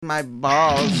My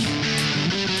balls.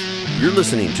 You're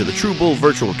listening to the True Bull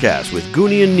Virtual Cast with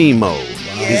Goonie and Nemo.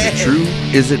 Is it true?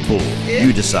 Is it bull?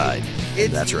 You decide.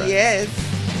 That's right. Yes.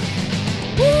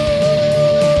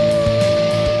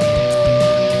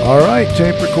 All right,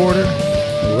 tape recorder,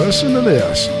 listen to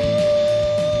this.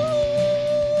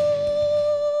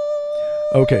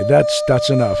 Okay, that's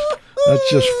enough.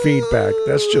 That's just feedback.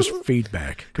 That's just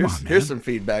feedback. Come on, man. Here's some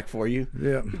feedback for you.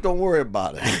 Yeah. Don't worry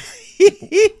about it.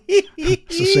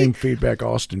 It's the same feedback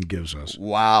Austin gives us.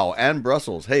 Wow. And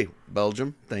Brussels. Hey,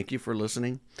 Belgium, thank you for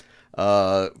listening.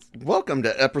 Welcome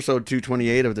to episode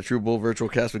 228 of the True Bull Virtual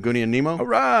Cast with Goonie and Nemo. All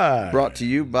right. Brought to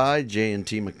you by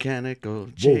J&T Mechanical.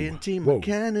 J&T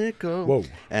Mechanical. Whoa.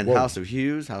 And Whoa. House of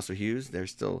Hughes. They're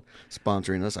still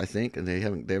sponsoring us, I think, and they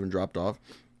haven't dropped off.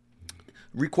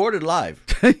 Recorded live.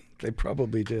 They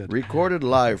probably did. Recorded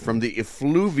live from the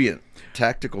effluviant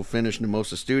Tactical Finish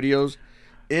Nemosa Studios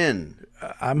in...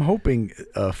 I'm hoping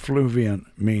effluviant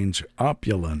means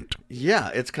opulent. Yeah,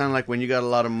 it's kind of like when you got a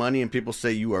lot of money and people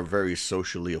say you are very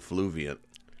socially effluviant.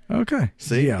 Okay.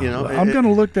 See, yeah. you know, I'm going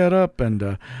to look that up,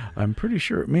 and I'm pretty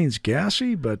sure it means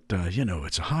gassy, but,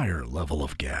 it's a higher level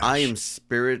of gas. I am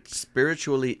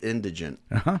spiritually indigent.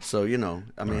 Uh-huh. So,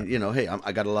 hey,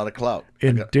 I got a lot of clout.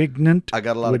 Indignant I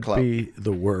got a lot of would clout. Be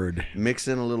the word. Mix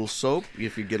in a little soap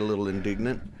if you get a little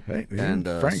indignant. Hey, and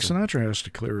Frank Sinatra has to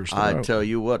clear his throat. I tell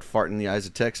you what, fart in the eyes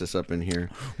of Texas up in here.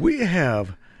 We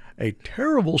have a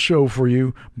terrible show for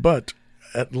you, but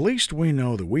at least we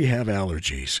know that we have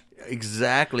allergies.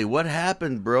 Exactly. What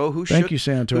happened, bro? Thank you,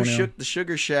 San Antonio. Who shook the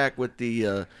sugar shack with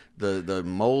the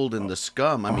mold and the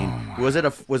scum? I mean, was it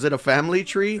a family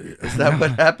tree? Is that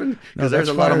what happened? No, Because there's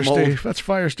a lot of mold. That's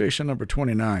fire station number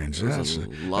 29. So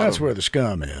that's where the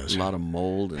scum is. A lot of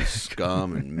mold and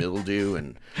scum and mildew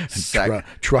and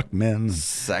truck men.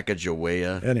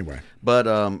 Sacagawea. Anyway, but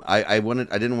I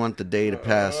didn't want the day to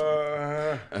pass.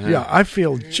 Yeah, I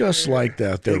feel just like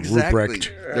that. Exactly.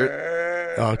 Ruprecht.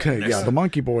 Okay, yeah, the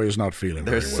monkey boy is not feeling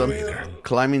very well either.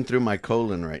 Climbing through my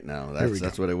colon right now.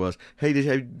 That's what it was. Hey,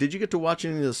 did you get to watch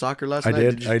any of the soccer last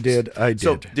night? I did.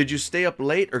 So, did you stay up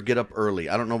late or get up early?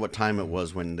 I don't know what time it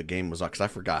was when the game was on, because I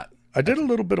forgot. I did a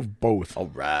little bit of both. All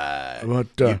right.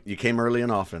 But you came early and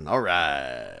often. All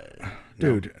right.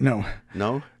 Dude, no.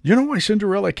 No? You know why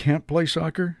Cinderella can't play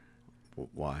soccer?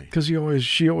 Why? Because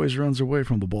she always runs away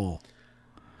from the ball.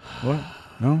 What?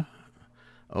 No?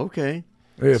 Okay.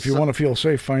 Hey, if you want to feel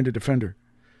safe, find a defender.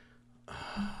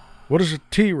 What is a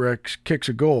T-Rex kicks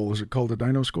a goal? Is it called a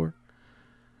dino score?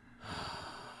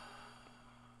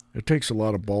 It takes a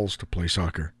lot of balls to play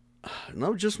soccer.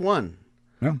 No, just one.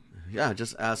 Yeah. Yeah,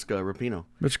 just ask Rapino.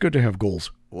 It's good to have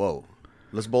goals. Whoa.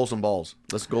 Let's bowl some balls.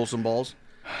 Let's goal some balls.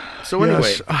 So anyway.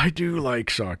 Yes, I do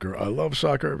like soccer. I love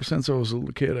soccer. Ever since I was a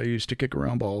little kid, I used to kick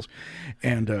around balls.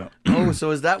 And so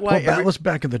is that why? That was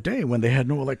back in the day when they had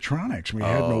no electronics. We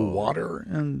had no water,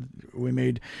 and we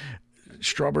made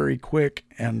strawberry quick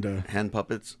and hand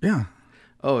puppets. Yeah.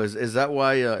 Oh, is that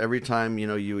why every time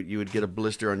you would get a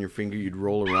blister on your finger, you'd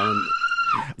roll around?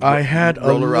 I had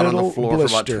roll a around little on the floor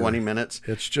blister. for about 20 minutes.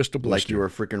 It's just a blister, like you were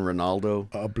freaking Ronaldo.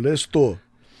 A blister.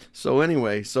 So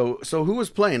anyway, so who was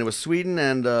playing? It was Sweden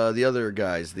and the other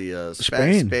guys, the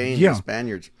Spain, yeah. The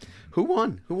Spaniards. Who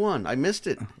won? I missed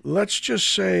it. Let's just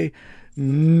say,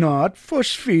 not for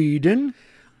Sweden.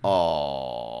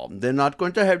 Oh, they're not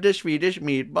going to have the Swedish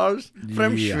meatballs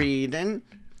from Sweden.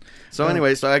 So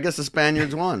anyway, so I guess the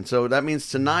Spaniards won. So that means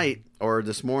tonight or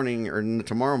this morning or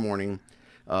tomorrow morning,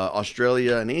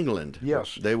 Australia and England.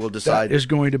 Yes, they will decide. That is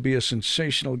going to be a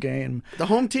sensational game. The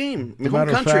home team, As a home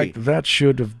matter country. of fact, that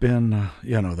should have been,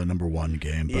 the number one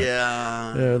game.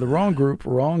 But, the wrong group,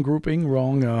 wrong grouping,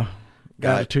 wrong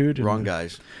altitude. Wrong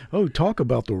guys. Oh, talk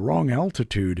about the wrong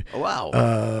altitude. Oh,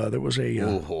 wow. There was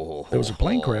a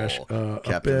plane crash up in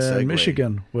Segway.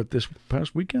 Michigan. This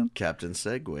past weekend? Captain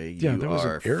Segway. Yeah, there was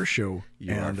an air show.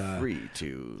 You are free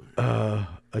to.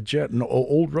 A jet, an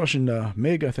old Russian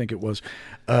MiG, I think it was,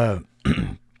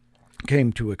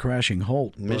 came to a crashing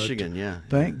halt. Michigan, yeah.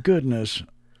 Thank goodness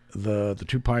the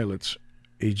two pilots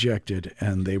ejected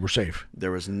and they were safe.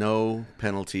 There was no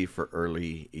penalty for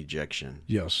early ejection.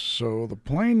 Yes, so the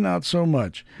plane not so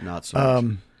much. Not so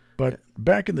much. But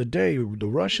back in the day, the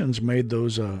Russians made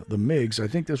those the MiGs. I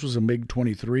think this was a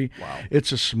MiG-23. Wow.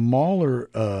 It's a smaller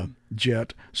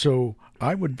jet, so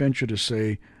I would venture to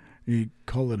say you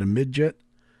call it a mid-jet.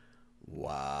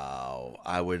 Wow,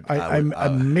 a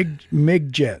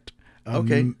MiG jet.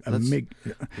 Okay,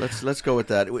 let's go with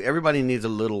that. Everybody needs a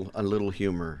little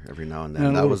humor every now and then.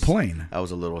 And that was plane. That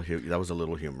was a little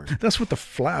humor. That's what the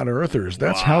flat earthers.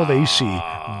 That's how they see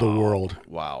the world.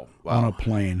 Wow. On a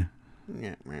plane.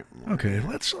 Okay,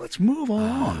 let's move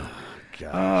along.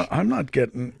 I'm not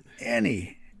getting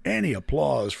any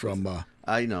applause from.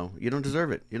 I know you don't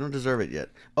deserve it. You don't deserve it yet.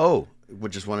 Oh, we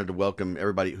just wanted to welcome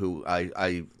everybody who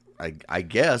I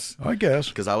guess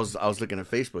because I was looking at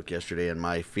Facebook yesterday and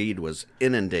my feed was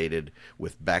inundated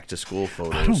with back to school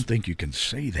photos. I don't think you can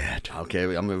say that.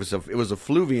 Okay, I mean, it was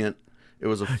effluviant. It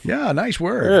was yeah, nice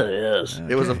word. Yes.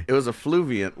 Okay. It was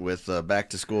effluviant with back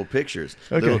to school pictures.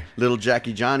 Okay. Little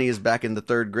Jackie Johnny is back in the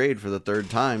 3rd grade for the 3rd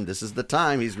time. This is the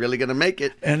time he's really gonna make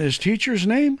it. And his teacher's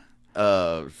name?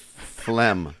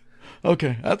 Phlegm.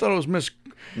 Okay, I thought it was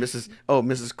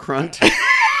Mrs. Crunt.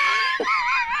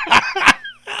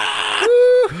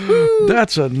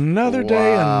 That's another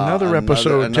day, another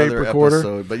episode, tape recorder.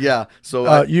 Episode. But yeah,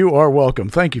 so you are welcome.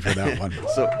 Thank you for that one.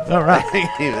 All right,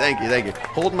 thank you.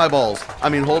 Hold my balls. I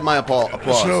mean, hold my applause.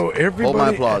 So everybody, hold my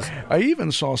applause. I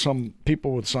even saw some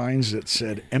people with signs that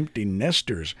said "empty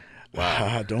nesters."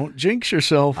 Wow! Don't jinx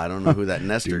yourself. I don't know who that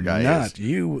nester guy is.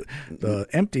 The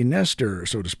empty nester,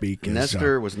 so to speak.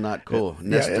 Nester was not cool.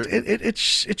 Nester. Yeah, it's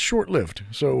short lived.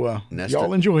 So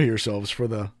y'all enjoy yourselves for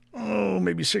the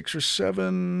maybe 6 or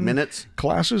 7 minutes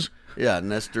classes. Yeah,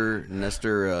 Nestor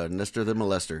the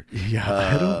molester. Yeah,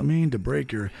 I don't mean to break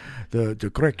to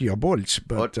crack your bolts,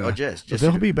 but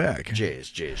they'll be back.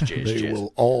 They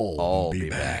will all be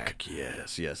back.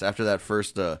 Yes. After that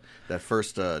first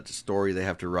story they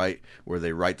have to write, where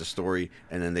they write the story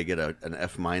and then they get an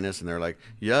F-, and they're like,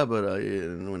 yeah, but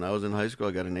when I was in high school,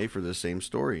 I got an A for the same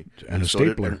story, and a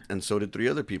stapler, and so did 3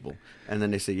 other people. And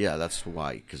then they say, yeah, that's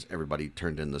why, because everybody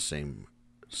turned in the same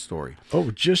story.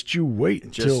 Oh, just you wait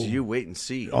and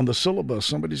see. On the syllabus,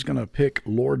 somebody's going to pick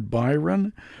Lord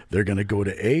Byron. They're going to go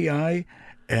to AI,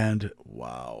 and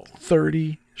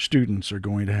 30 students are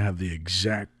going to have the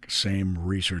exact same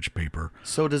research paper.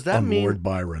 So does that mean Lord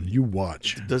Byron? You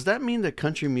watch. Does that mean that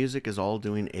country music is all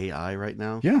doing AI right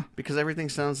now? Yeah, because everything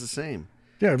sounds the same.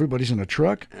 Yeah, everybody's in a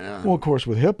truck. Yeah. Well, of course,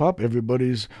 with hip-hop,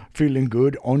 everybody's feeling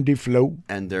good on the flow.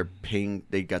 And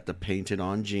they got the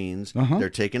painted-on jeans. Uh-huh.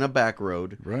 They're taking a back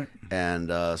road. Right.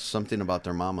 And something about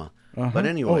their mama. Uh-huh. But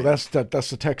anyway. Oh, that's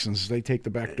the Texans. They take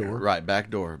the back door. Right, back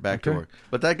door.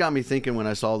 But that got me thinking when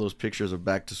I saw those pictures of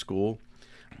back to school.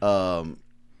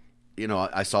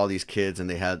 I saw these kids,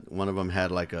 and one of them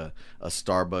had like a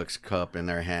Starbucks cup in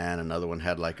their hand. Another one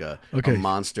had like a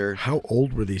Monster. How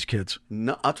old were these kids?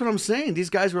 No, that's what I'm saying. These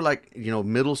guys were like,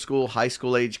 middle school, high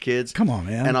school age kids. Come on,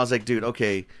 man. And I was like, dude,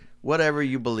 okay, whatever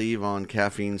you believe on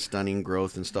caffeine stunning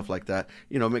growth and stuff like that,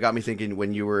 it got me thinking,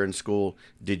 when you were in school,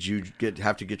 did you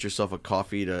have to get yourself a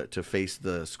coffee to face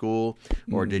the school,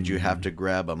 or did you have to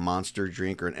grab a Monster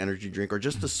drink or an energy drink or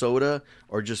just a soda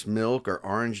or just milk or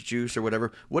orange juice or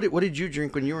whatever? What did you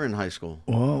drink when you were in high school?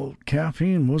 Well,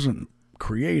 caffeine wasn't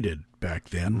created back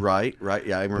then. Right.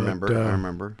 Yeah, I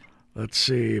remember. Let's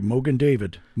see, Mogan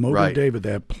David. David,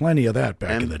 they had plenty of that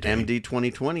back in the day. MD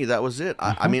 2020, that was it.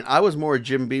 I mean, I was more a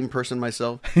Jim Beam person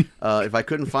myself. If I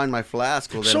couldn't find my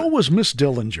flask, well then... So was Miss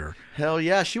Dillinger. Hell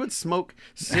yeah, she would smoke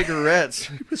cigarettes.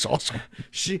 It was awesome.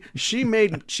 She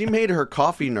made her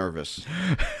coffee nervous.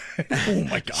 Oh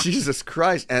my God. Jesus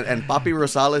Christ. And Papi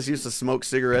Rosales used to smoke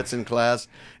cigarettes in class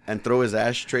and throw his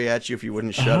ashtray at you if you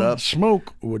wouldn't shut up.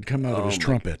 Smoke would come out of his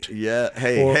trumpet. Yeah.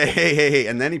 Hey.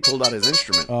 And then he pulled out his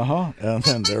instrument. And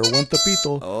then there went the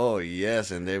pito. Oh, yes.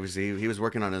 And he was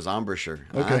working on his embouchure.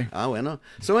 Okay. Bueno.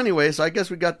 So anyway, I guess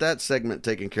we got that segment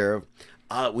taken care of.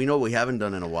 We know what we haven't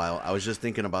done in a while. I was just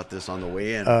thinking about this on the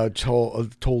way in.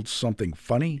 Told something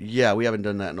funny? Yeah, we haven't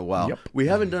done that in a while. Yep. We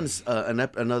haven't done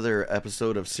another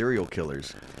episode of Serial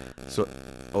Killers. So,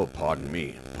 pardon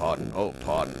me. Pardon.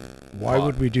 Why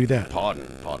would we do that? Pardon.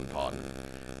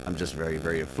 I'm just very,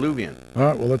 very effluviant. All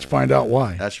right, well, let's find out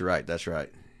why. That's right.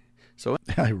 So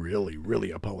I really, really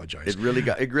apologize. It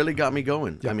really got me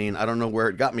going. Yep. I mean, I don't know where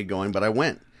it got me going, but I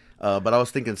went. But I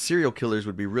was thinking serial killers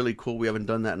would be really cool. We haven't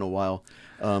done that in a while.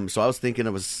 So I was thinking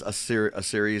of a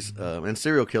series, and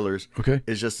Serial Killers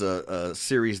is just a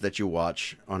series that you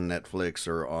watch on Netflix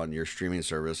or on your streaming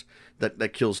service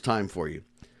that kills time for you.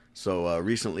 So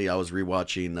recently I was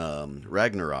rewatching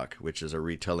Ragnarok, which is a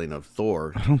retelling of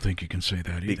Thor. I don't think you can say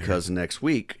that either. Because next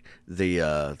week, the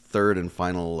 3rd and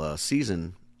final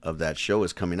season of that show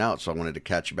is coming out, so I wanted to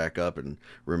catch back up and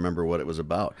remember what it was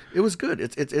about. It was good.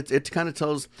 It kind of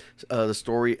tells the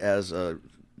story as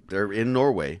they're in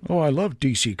Norway. Oh, I love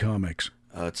DC Comics.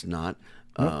 It's not,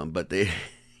 but they.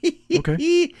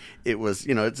 Okay. It was,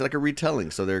 it's like a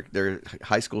retelling. So they're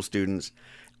high school students,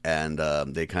 and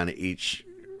they kind of each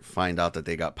find out that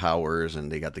they got powers,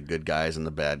 and they got the good guys and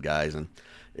the bad guys, and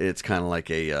it's kind of like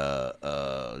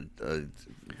a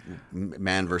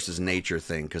man versus nature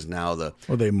thing because now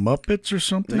Are they Muppets or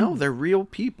something? no, they're real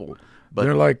people. But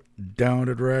They're like down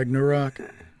at Ragnarok.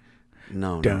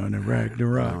 no, Down at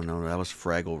Ragnarok. no, that was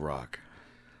Fraggle Rock.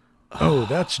 Oh,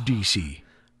 that's DC.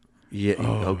 Yeah.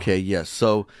 Okay. Yes.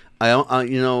 So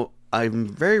I'm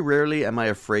very rarely am I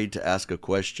afraid to ask a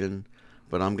question,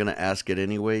 but I'm going to ask it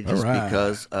anyway just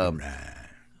because.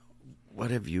 What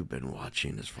have you been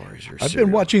watching as far as your? I've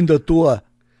been watching the tour.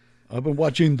 Okay,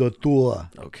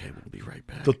 we'll be right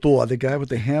back. The tour. The guy with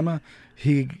the hammer.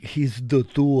 He's the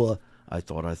tour. I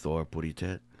thought a putty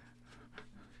tit.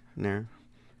 No.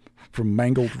 From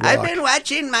Mangled Rock. I've been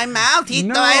watching my mouth.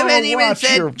 No, I haven't even watch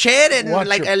said your- chat in watch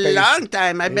like your a face. long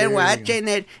time. I've been Yeah. watching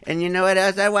it, and you know what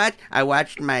else I watched? I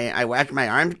watched my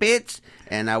armpits,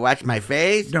 and I watched my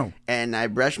face, No. and I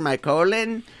brushed my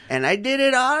colon, and I did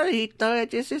it all. He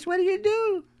thought, "This is what do you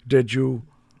do Did you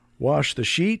wash the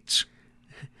sheets?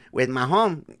 with my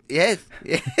home?" Yes.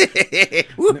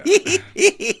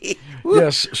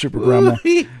 Yes, Super Grandma.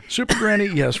 Super Granny,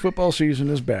 yes, football season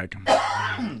is back.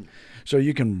 So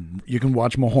you can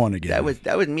watch Mahon again.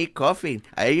 That was me coughing.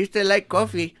 I used to like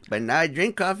coffee, but now I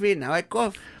drink coffee, and now I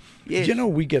cough. Yes. You know,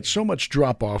 we get so much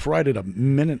drop off right at a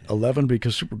minute 11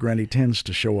 because Super Granny tends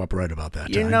to show up right about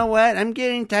that time. You know what? I'm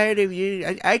getting tired of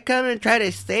you. I come and try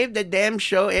to save the damn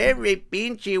show every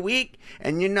pinchy week,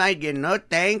 and I get no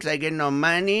thanks. I get no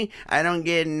money. I don't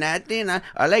get nothing. All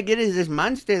I get is this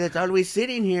monster that's always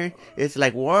sitting here. It's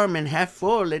like warm and half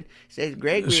full. It says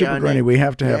Gregory Super on Granny, it. we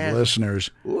have to have Yeah. listeners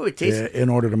Ooh, it tastes... in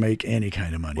order to make any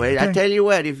kind of money. Wait, okay? I tell you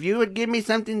what. If you would give me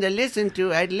something to listen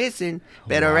to, I'd listen.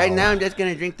 But right now, I'm just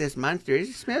gonna drink this monster. It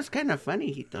smells kind of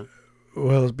funny, Hito.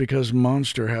 Well, it's because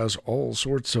Monster has all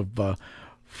sorts of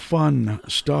fun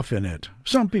stuff in it.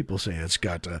 Some people say it's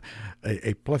got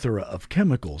a plethora of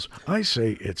chemicals. I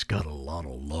say it's got a lot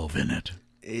of love in it.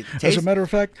 It As a tastes... matter of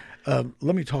fact,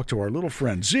 let me talk to our little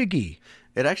friend, Ziggy.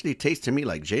 It actually tastes to me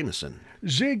like Jameson.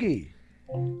 Ziggy,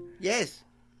 Yes.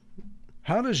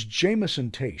 how does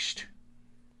Jameson taste?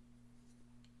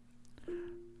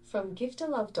 From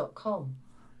giftalove.com.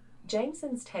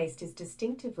 Jameson's taste is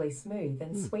distinctively smooth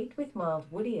and sweet with mild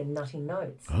woody and nutty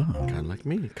notes. Kind of like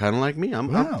me. Kind of like me.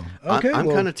 Wow. Okay, I'm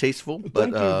well, kind of tasteful, but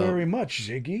Thank you very much,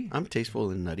 Ziggy. I'm tasteful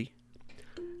and nutty.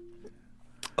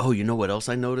 Oh, you know what else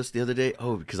I noticed the other day?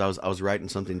 Oh, because I was writing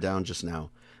something down just now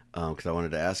because I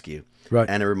wanted to ask you. Right.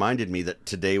 And it reminded me that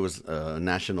today was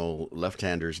National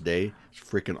Left-Handers Day. It's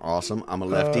freaking awesome. I'm a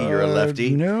lefty. You're a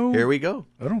lefty. no. Here we go.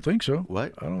 I don't think so.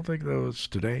 What? I don't think that was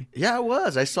today. Yeah, it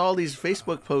was. I saw these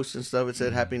Facebook posts and stuff. It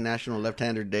said, "Happy National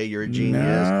Left-Hander Day. You're a genius.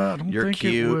 Nah, I don't You're think it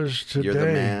cute. was You're the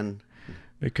today. man."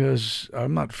 Because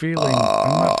I'm not feeling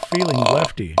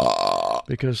lefty.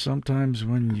 Because sometimes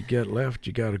when you get left,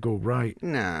 you got to go right.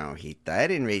 No, I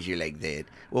didn't raise you like that.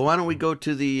 Well, why don't we go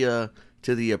to the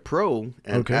pro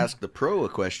and Okay. ask the pro a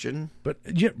question? But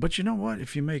you know what?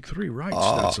 If you make 3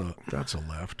 rights, that's a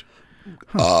left.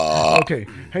 Huh. Okay.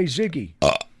 Hey Ziggy,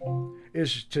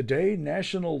 is today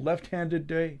National Left-Handed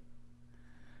Day?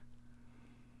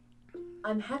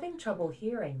 I'm having trouble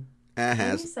hearing. Uh-huh.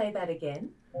 Can you say that again?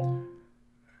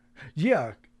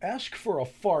 Yeah. Ask for a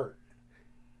fart.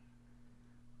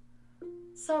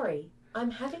 Sorry, I'm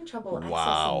having trouble Wow.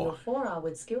 accessing your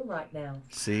 4-hour skill right now.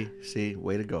 See,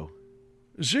 way to go.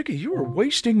 Ziggy, you are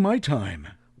wasting my time.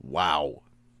 Wow.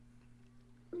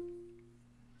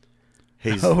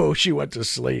 Hey, Oh, she went to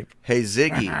sleep. hey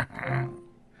Ziggy,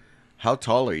 how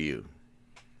tall are you?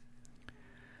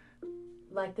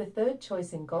 Like the third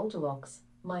choice in Goldilocks,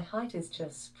 my height is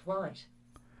just right.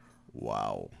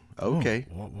 Wow. Okay.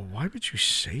 Oh, why would you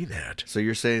say that? So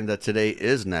you're saying that today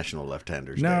is National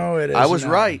Left-Handers Day? No, it is I was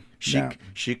not. right. No.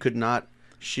 She could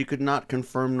not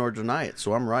confirm nor deny it.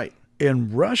 So I'm right.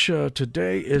 In Russia,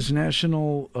 today is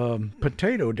National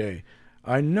Potato Day.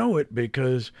 I know it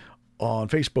because on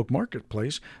Facebook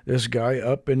Marketplace, this guy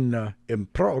up in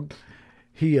Prague,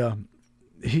 he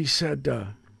said,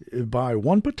 buy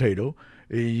one potato,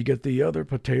 you get the other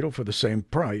potato for the same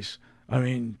price. I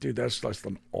mean, dude, that's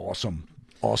an awesome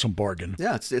bargain.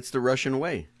 Yeah, it's the Russian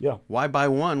way. Yeah. Why buy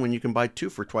one when you can buy 2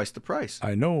 for twice the price?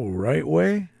 I know, right,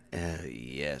 Way?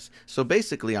 Yes. So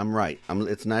basically, I'm right.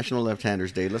 It's National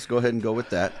Left-Handers Day. Let's go ahead and go with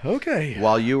that. Okay.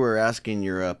 While you were asking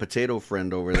your potato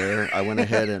friend over there, I went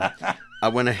ahead and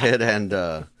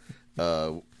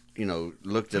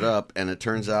looked it up, and it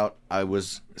turns out I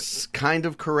was kind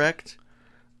of correct.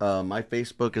 My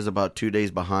Facebook is about 2 days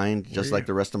behind, just like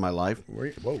the rest of my life.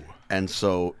 Whoa. And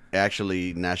so,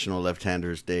 actually, National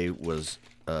Left-Handers Day was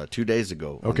 2 days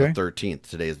ago, on Okay. the 13th.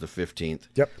 Today is the 15th.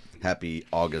 Yep. Happy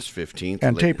August 15th.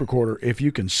 And tape recorder, if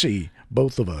you can see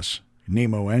both of us,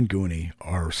 Nemo and Goonie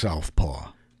are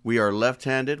southpaw. We are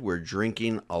left-handed. We're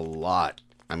drinking a lot.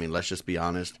 I mean, let's just be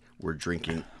honest. We're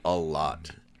drinking a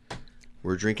lot.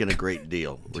 We're drinking a great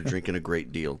deal.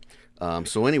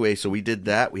 So anyway, so we did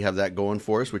that. We have that going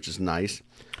for us, which is nice.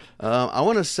 I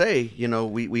want to say,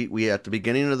 we at the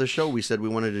beginning of the show, we said we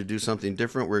wanted to do something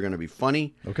different. We're going to be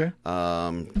funny. Okay.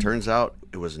 Turns out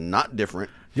it was not different.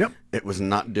 Yep. It was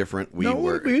not different.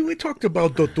 We talked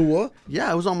about the tour. Yeah,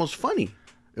 it was almost funny.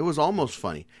 It was kind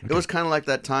of like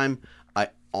that time I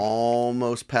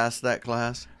almost passed that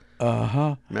class.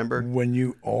 Uh-huh. Remember? When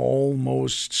you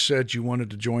almost said you wanted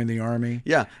to join the Army?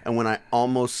 Yeah, and when I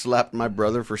almost slapped my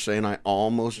brother for saying I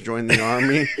almost joined the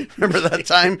Army. Remember that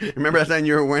time?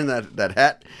 You were wearing that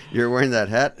hat? You were wearing that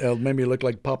hat? It made me look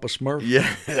like Papa Smurf?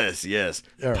 Yes.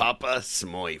 Right. Papa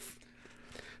Smurf.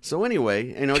 So anyway,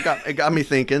 it got me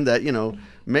thinking that,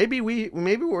 maybe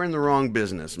we're in the wrong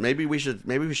business. Maybe we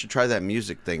should try that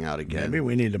music thing out again. Maybe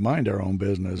we need to mind our own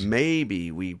business.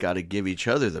 Maybe we've got to give each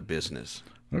other the business.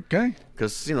 Okay.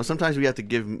 Because, sometimes we have to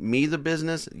give me the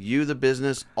business, you the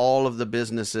business, all of the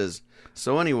businesses.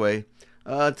 So anyway,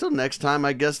 until next time,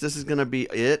 I guess this is going to be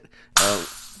it.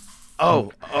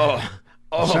 Sounds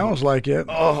like it.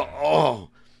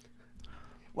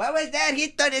 What was that? He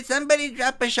thought did somebody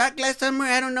drop a shot glass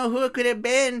somewhere? I don't know who it could have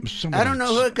been.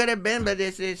 But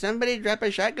did somebody drop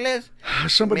a shot glass?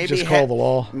 Somebody just called the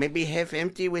law. Maybe half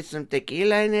empty with some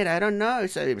tequila in it. I don't know.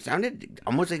 So it sounded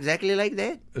almost exactly like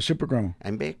that. Super Grandma.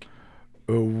 I'm back.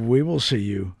 We will see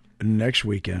you next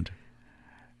weekend.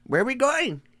 Where are we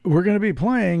going? We're going to be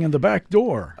playing in the back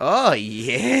door. Oh,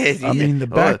 yes. I mean, the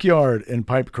backyard in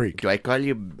Pipe Creek. Do I call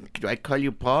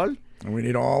you Paul? And we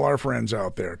need all our friends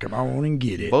out there. Come on and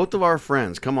get it. Both of our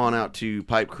friends, come on out to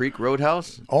Pipe Creek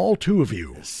Roadhouse. All two of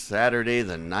you. Saturday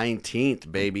the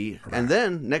 19th, baby. Right. And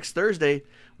then next Thursday,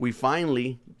 we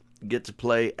finally get to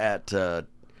play at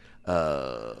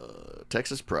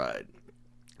Texas Pride.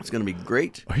 It's going to be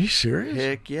great. Are you serious?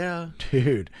 Heck yeah.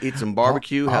 Dude. Eat some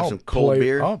barbecue, have some cold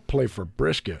beer. I'll play for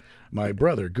brisket. My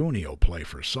brother Goonie will play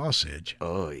for sausage.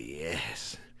 Oh,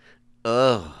 yes.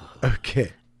 Oh.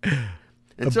 Okay.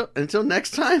 Until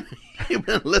next time, you've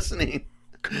been listening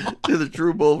to the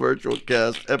True Bull Virtual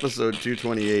Cast, episode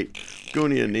 228.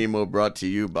 Goonie and Nemo, brought to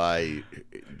you by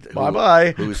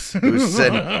Bye-bye. Who's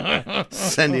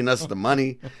sending us the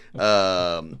money.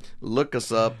 Look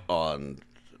us up on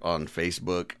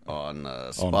Facebook, on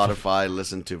Spotify.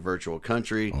 Listen to Virtual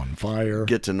Country. On Fire.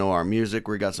 Get to know our music.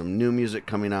 We got some new music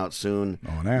coming out soon.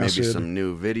 On Acid. Maybe some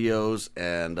new videos.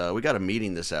 And we got a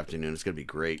meeting this afternoon. It's going to be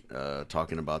great,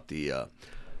 talking about the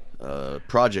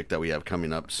project that we have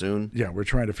coming up soon. Yeah, we're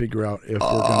trying to figure out if we're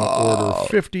going to order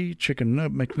 50 chicken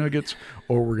McNuggets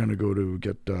or we're going to go to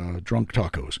get drunk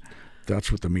tacos.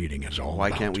 That's what the meeting is all about. Why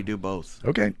can't we do both?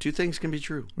 Okay. Two things can be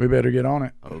true. We better get on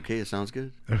it. Okay, it sounds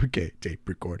good. Okay, tape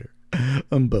recorder.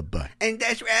 Bye-bye. And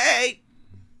that's right.